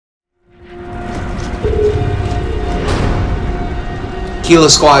Kilo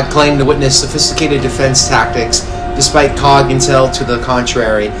Squad claimed to witness sophisticated defense tactics, despite COG intel to the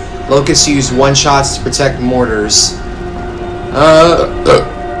contrary. Locust used one-shots to protect mortars. I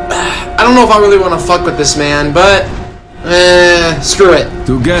don't know if I really want to fuck with this man, but screw it.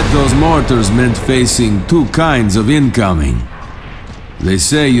 To get those mortars meant facing two kinds of incoming. They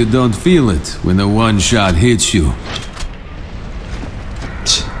say you don't feel it when a one-shot hits you.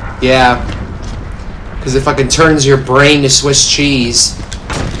 Yeah. Because it fucking turns your brain to Swiss cheese.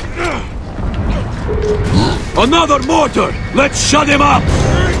 Another mortar! Let's shut him up!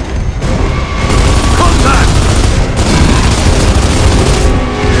 Contact!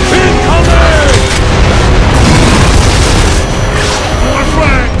 Incoming! More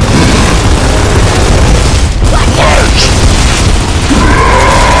flank!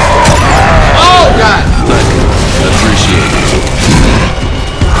 Oh, God! Thank you. Appreciate it.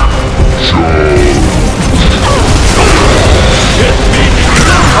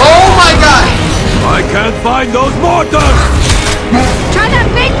 Oh, my God! I can't find those mortars! Try that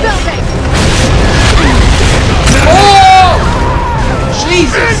big building! Oh!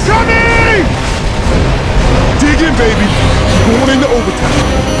 Jesus! Incoming! Dig in, baby! Going into overtime.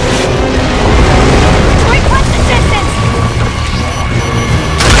 Request assistance!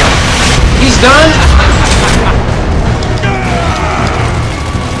 He's done?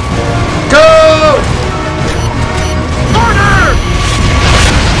 Go!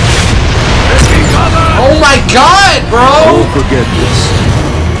 Oh my God, bro! Don't forget this.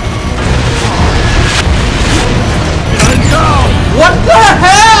 And now! What the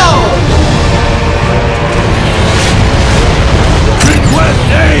hell? Request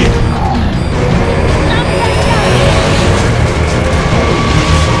aid!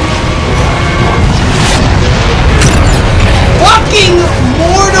 Fucking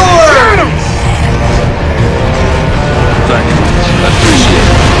Mordor! Thank you. Appreciate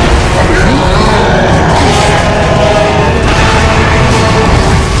it.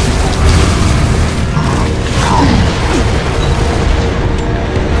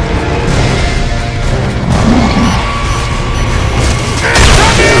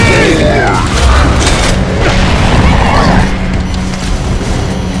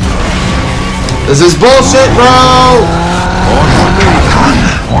 This is bullshit, bro!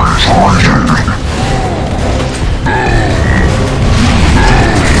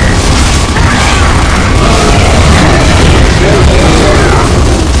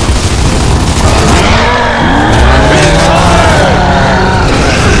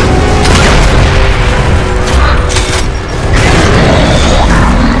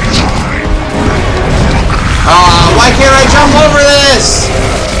 Why can't I jump over this?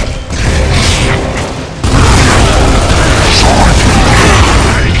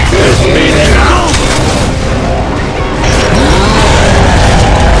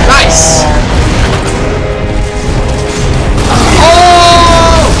 Nice!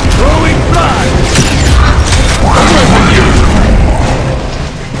 Oh! Throwing flag!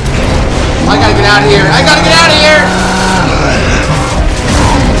 I gotta get out of here. I gotta get out of here!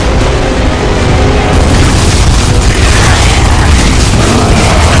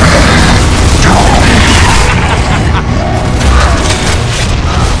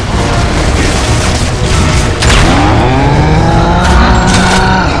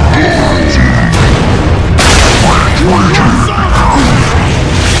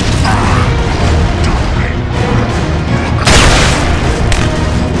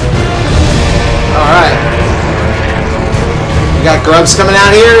 We got grubs coming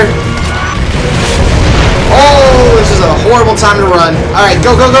out here. Oh, this is a horrible time to run. Alright,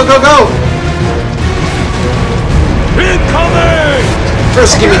 go, go, go, go, go! Incoming!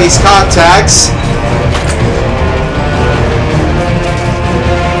 First, give me these contacts.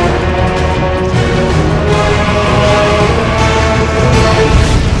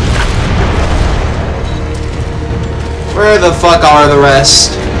 Where the fuck are the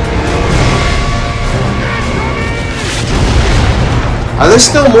rest? Are there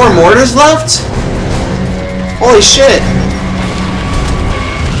still more mortars left? Holy shit.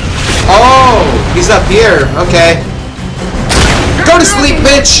 Oh, he's up here. Okay. Go to sleep,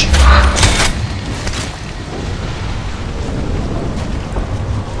 bitch!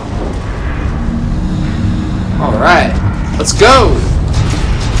 Alright. Let's go!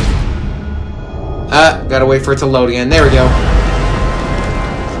 Gotta wait for it to load again. There we go.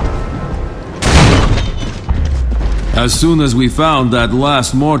 As soon as we found that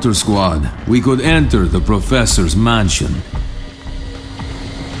last mortar squad, we could enter the professor's mansion.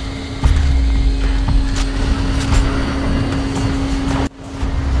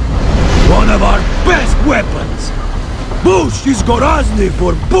 One of our best Bush is Gorazny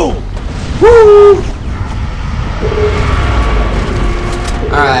for boom! Woo!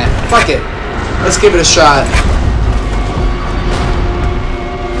 Alright, fuck it. Let's give it a shot.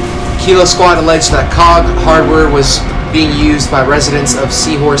 Kilo Squad alleged that COG hardware was being used by residents of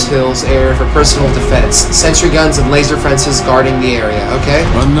Seahorse Hills area for personal defense. Sentry guns and laser fences guarding the area, okay?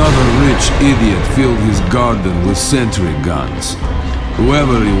 Another rich idiot filled his garden with sentry guns.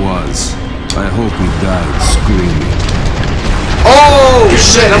 Whoever he was, I hope he died screaming. Oh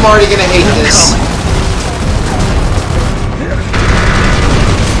shit, I'm already gonna hate this.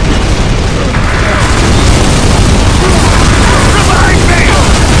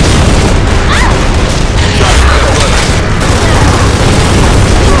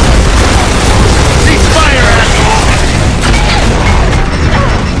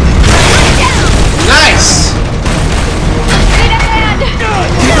 Nice!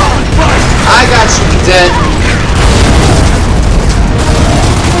 I got you, dead.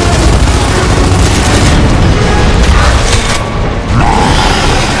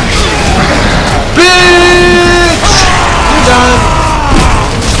 Bitch! You're done.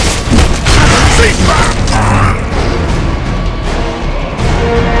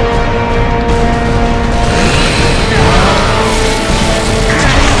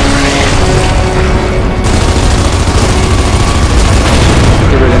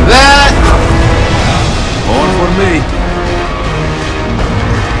 Get rid of that. On for me.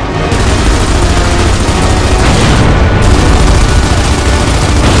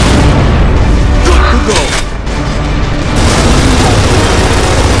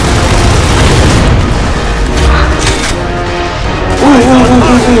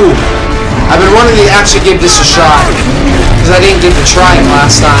 I've been wanting to actually give this a shot because I didn't get to try it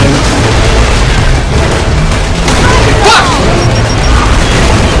last time. Fuck!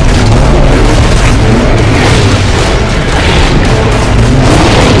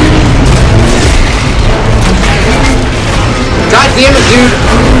 God damn it, dude!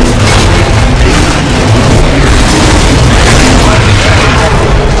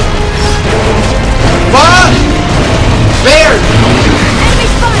 Fuck! Bear! Enemy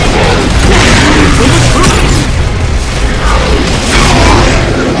spotted!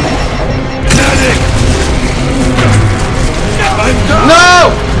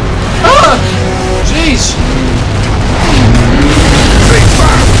 No! Ah! Jeez!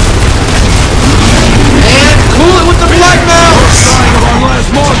 And cool it with the blood mounts!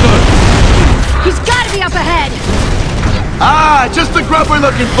 He's gotta be up ahead! Ah, just the grub we're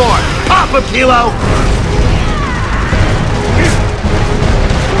looking for! Pop a Kilo!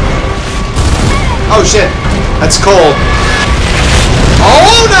 Oh shit, that's cold.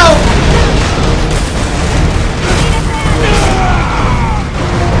 Oh no!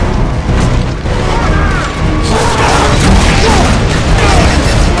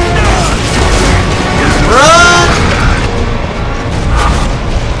 Run!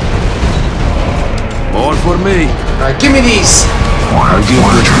 More for me. Alright, give me these. I'll give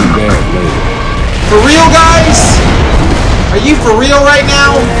this to Bear later. For real, guys? Are you for real right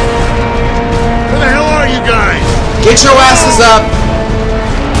now? Where the hell are you guys? Get your asses up.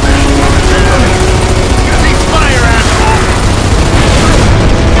 Cease fire, asshole!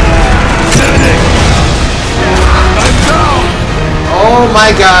 Medic! I'm down! Oh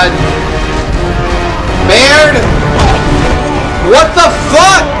my god. Baird? What the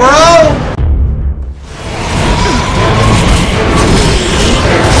fuck, bro?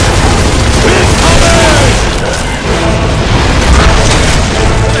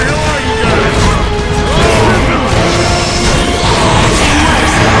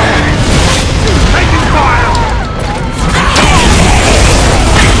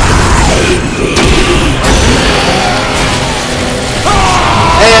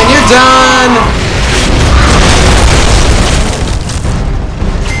 And you're done.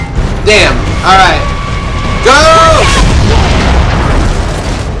 Damn. All right. Go.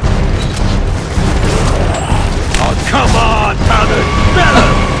 Oh, come on, Powder! Better!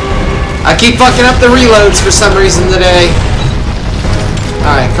 I keep fucking up the reloads for some reason today.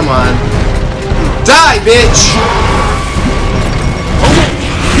 All right, come on. Die, bitch.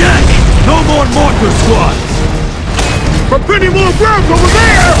 Yes! No more mortar squads! For plenty more grubs over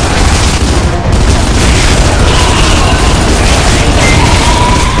there!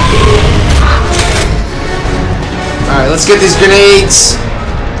 Alright, let's get these grenades.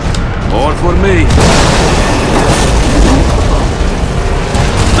 More for me.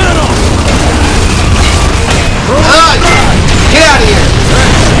 Get out of here!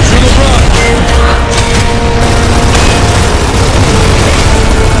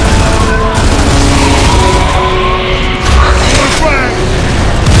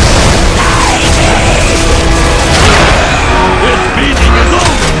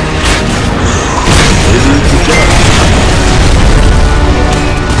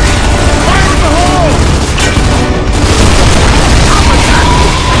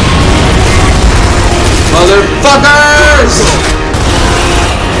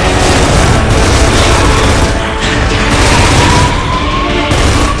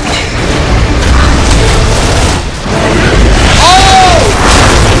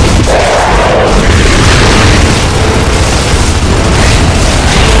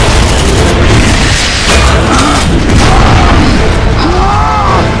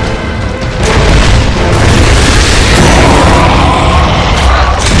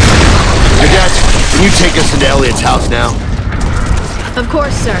 Can you take us into Elliot's house now? Of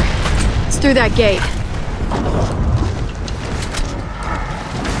course, sir. It's through that gate.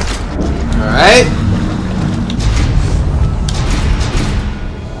 Alright.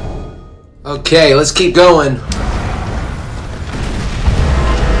 Okay, let's keep going.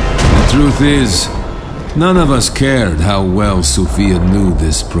 The truth is, none of us cared how well Sophia knew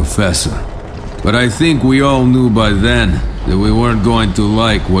this professor. But I think we all knew by then that we weren't going to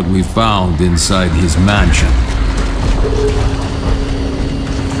like what we found inside his mansion.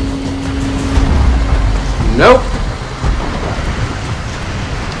 Nope.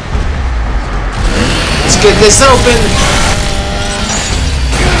 Let's get this open.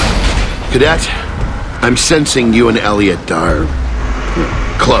 Cadet, I'm sensing you and Elliot are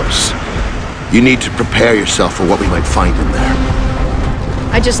close. You need to prepare yourself for what we might find in there.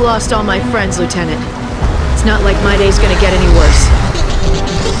 I just lost all my friends, Lieutenant. It's not like my day's gonna get any worse.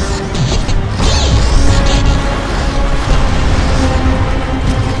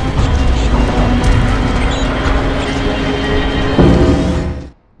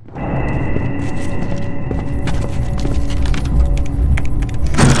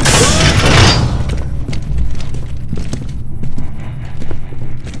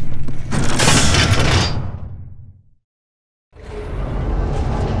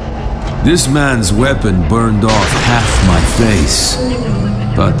 This man's weapon burned off half my face.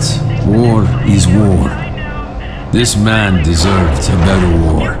 But war is war. This man deserved a better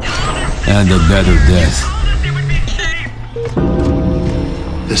war. And a better death.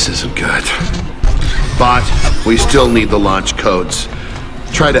 This isn't good. But we still need the launch codes.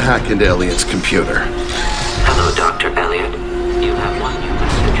 Try to hack into Elliot's computer. Hello, Dr. Elliot. You have one new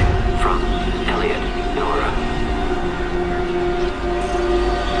message from Elliot Nora.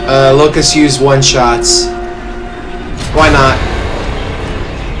 Locust used one-shots. Why not?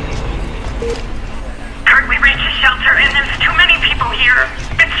 Kurt, we reached the shelter and there's too many people here.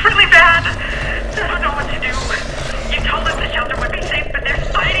 It's really bad. I don't know what to do. You told us the shelter would be safe, but they're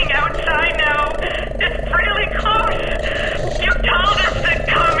fighting outside now. It's really close. You told us to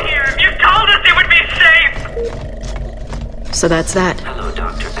come here. You told us it would be safe. So that's that. Hello,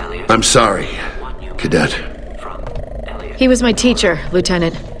 Dr. Elliot. I'm sorry, Cadet. From Elliot. He was my teacher,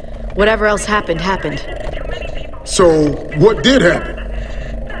 Lieutenant. Whatever else happened, happened. So, what did happen?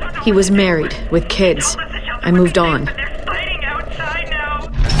 He was married, with kids. I moved on. They're fighting outside now.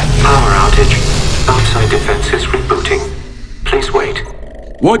 Power outage. Outside defense is rebooting. Please wait.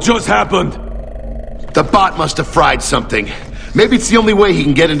 What just happened? The bot must have fried something. Maybe it's the only way he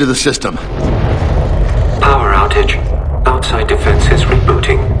can get into the system. Power outage. Outside defense is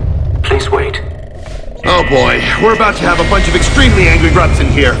rebooting. Please wait. Oh boy, we're about to have a bunch of extremely angry grubs in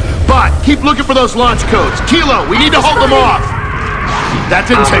here. But keep looking for those launch codes. Kilo, we need to hold them off. That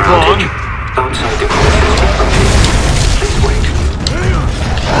didn't take long. Outside defense is rebooting. Please wait.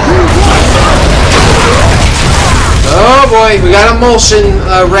 Oh boy, we got emulsion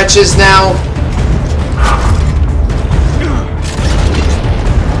wretches now.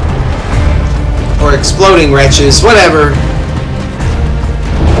 Or exploding wretches, whatever.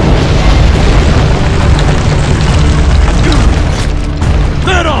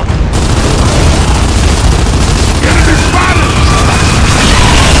 Head on! Enemy spotted!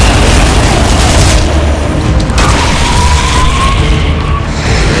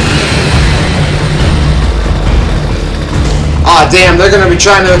 Aw, damn, they're gonna be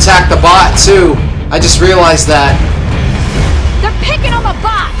trying to attack the bot too. I just realized that. They're picking on the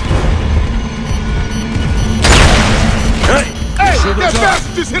bot! Hey! That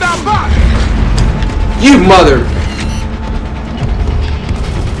bastard just hit our bot! You mother.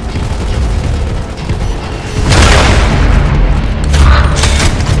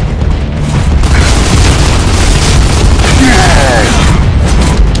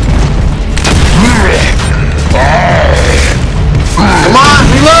 Come on,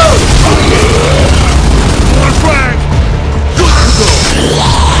 reload! On flag! Good to go!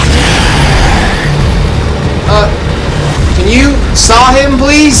 Can you saw him,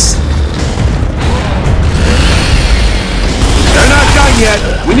 please? They're not done yet.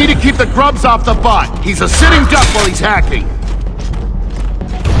 We need to keep the grubs off the bot. He's a sitting duck while he's hacking.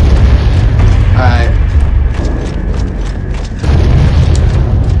 Alright.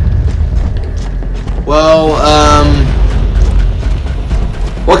 Well,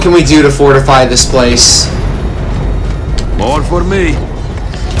 what can we do to fortify this place? More for me.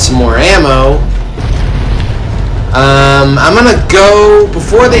 Some more ammo. I'm gonna go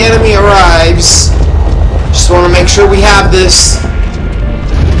before the enemy arrives. Just want to make sure we have this.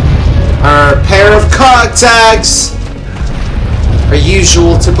 Our pair of cog tags. Our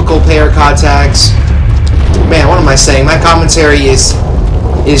usual, typical pair contacts. Man, what am I saying? My commentary is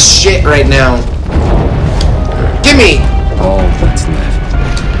shit right now. Gimme! All that's left.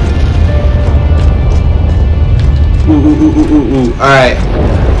 Ooh. Alright.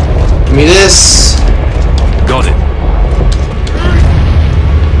 Give me this. Got it.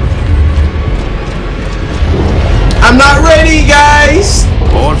 I'm not ready, guys!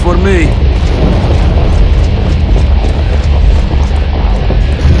 More for me.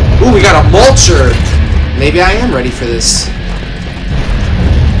 Ooh, we got a mulcher. Maybe I am ready for this.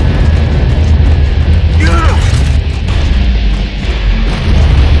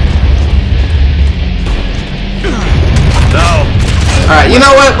 Now. Alright, you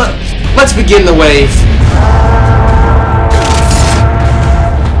know what? Let's begin the wave.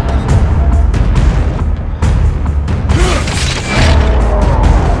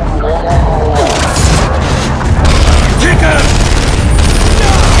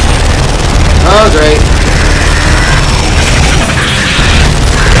 Oh, great.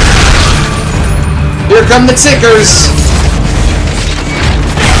 Here come the tickers.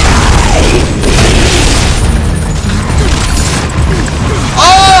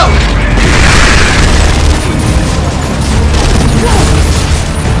 Oh!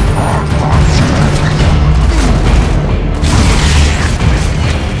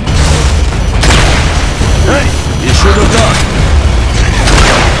 Hey, you should have done.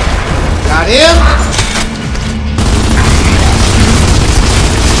 Got him.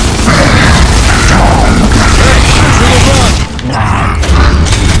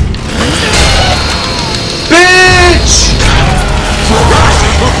 Bitch!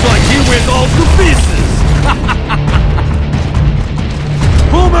 Looks like he went all to pieces.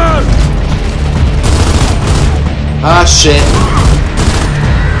 Boomer! Ah, shit.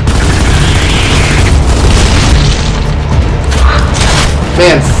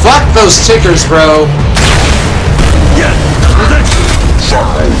 Man, fuck those tickers, bro. Yes, that was excellent.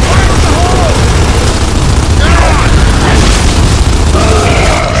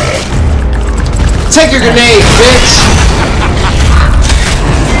 Take your grenade, bitch!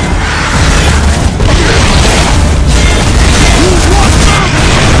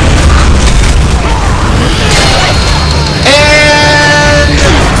 And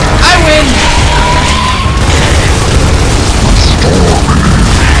I win!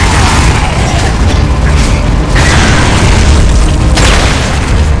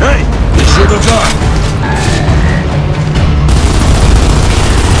 Hey, you should have done.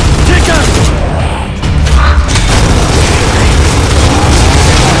 Take out.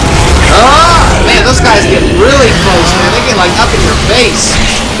 Man, those guys get really close, man. They get like up in your face,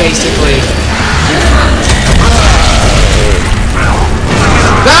 basically.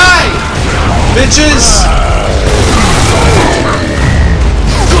 Die! Bitches!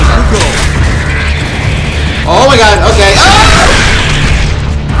 Good to go. Oh my god, okay. Ah!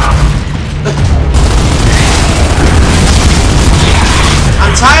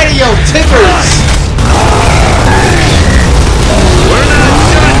 I'm tired of your tickers! We're not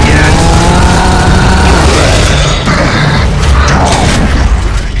done yet.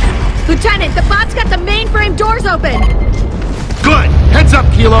 Lieutenant, the bot's got the mainframe doors open! Good! Heads up,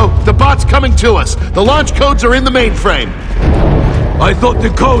 Kilo. The bot's coming to us. The launch codes are in the mainframe. I thought the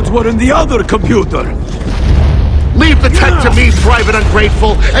codes were in the other computer. Leave the tech to me, Private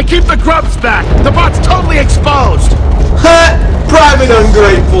Ungrateful, and keep the grubs back. The bot's totally exposed. Ha! Private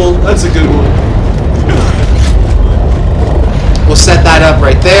Ungrateful. That's a good one. We'll set that up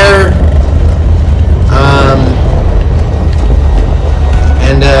right there.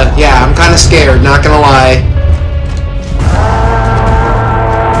 Yeah, I'm kind of scared, not gonna lie.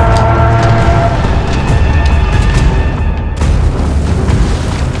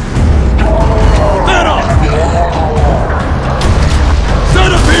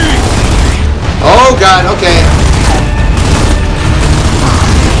 Oh god, okay.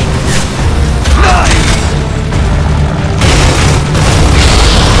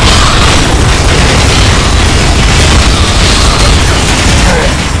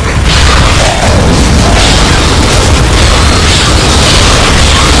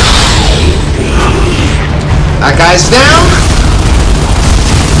 That guy's down.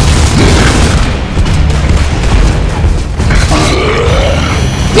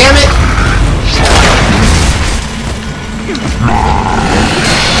 Damn it.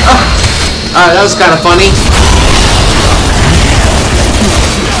 Alright, that was kind of funny.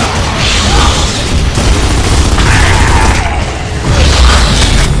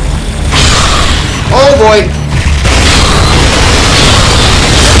 Oh boy.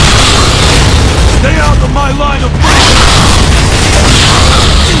 Stay out of my line of fire!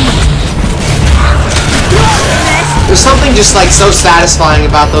 There's something just like so satisfying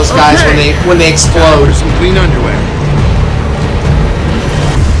about those guys when they explode. Some clean underwear.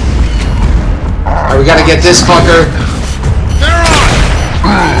 Alright, we gotta get this fucker. They're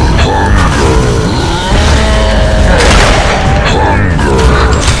on!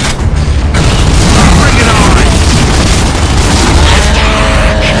 Bring it on!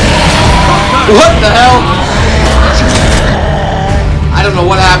 What the hell? I don't know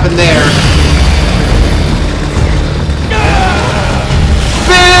what happened there.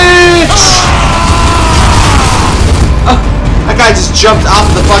 Bitch! Oh, that guy just jumped off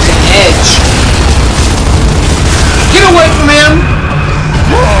the fucking edge. Get away from him!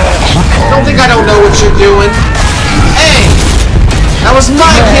 Don't think I don't know what you're doing. Hey! That was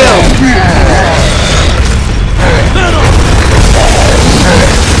my kill!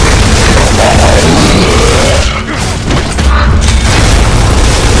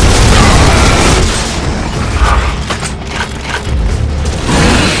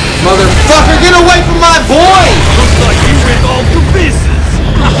 Motherfucker, get away from my boy! Looks like you went all to pieces.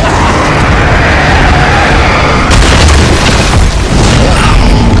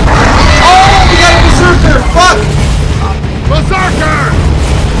 Oh, we got a berserker! Fuck! Berserker!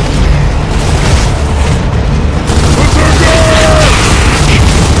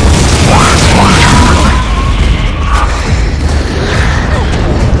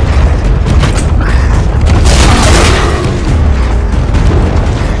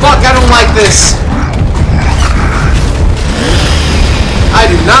 Fuck, I don't like this. I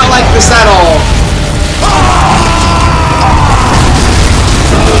do not like this at all.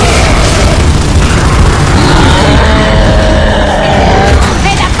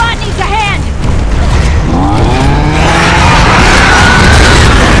 Hey, that bot needs a hand!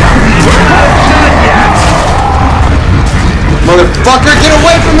 Motherfucker, get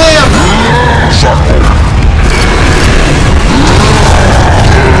away from him!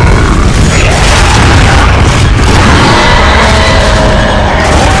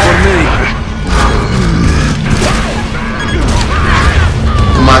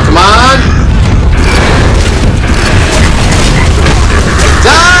 Come on, come on!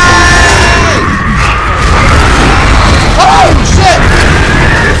 Die! Oh, shit!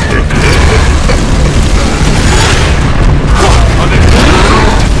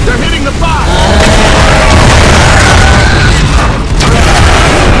 They're hitting the bot!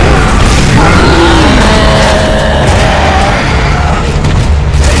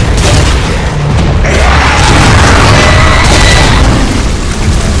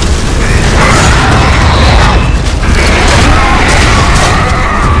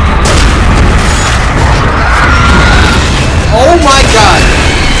 Oh my god!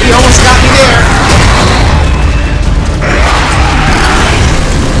 He almost got me there.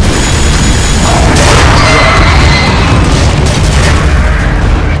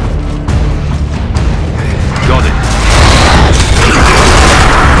 Got it.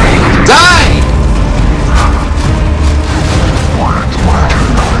 Die!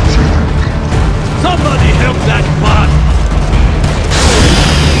 Somebody help that bot.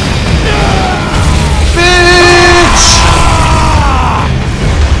 Bitch!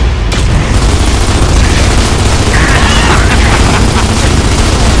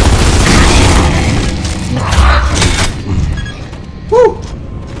 Woo!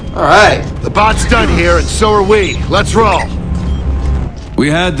 Alright. The bot's done here, and so are we. Let's roll. We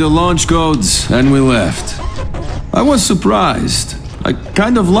had the launch codes and we left. I was surprised. I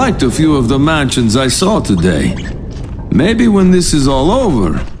kind of liked a few of the mansions I saw today. Maybe when this is all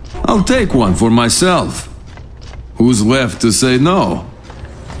over, I'll take one for myself. Who's left to say no?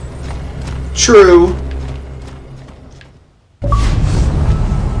 True.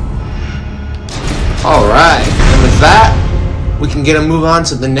 Alright, and with that, we can get a move on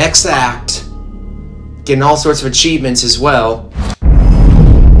to the next act. Getting all sorts of achievements as well.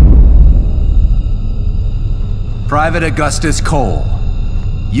 Private Augustus Cole,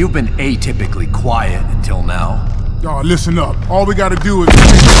 you've been atypically quiet until now. Y'all, listen up. All we gotta do is...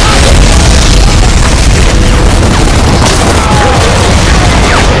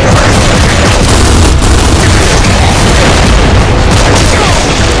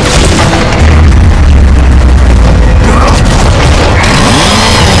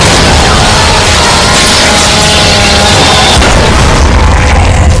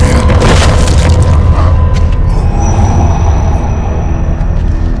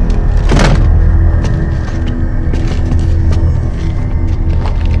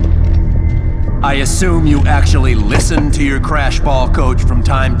 I assume you actually listen to your crash ball coach from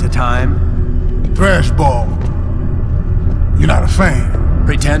time to time? Crash ball. You're not a fan.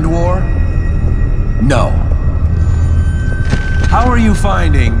 Pretend war? No. How are you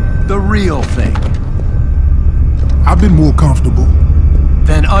finding the real thing? I've been more comfortable.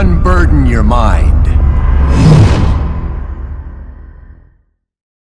 Then unburden your mind.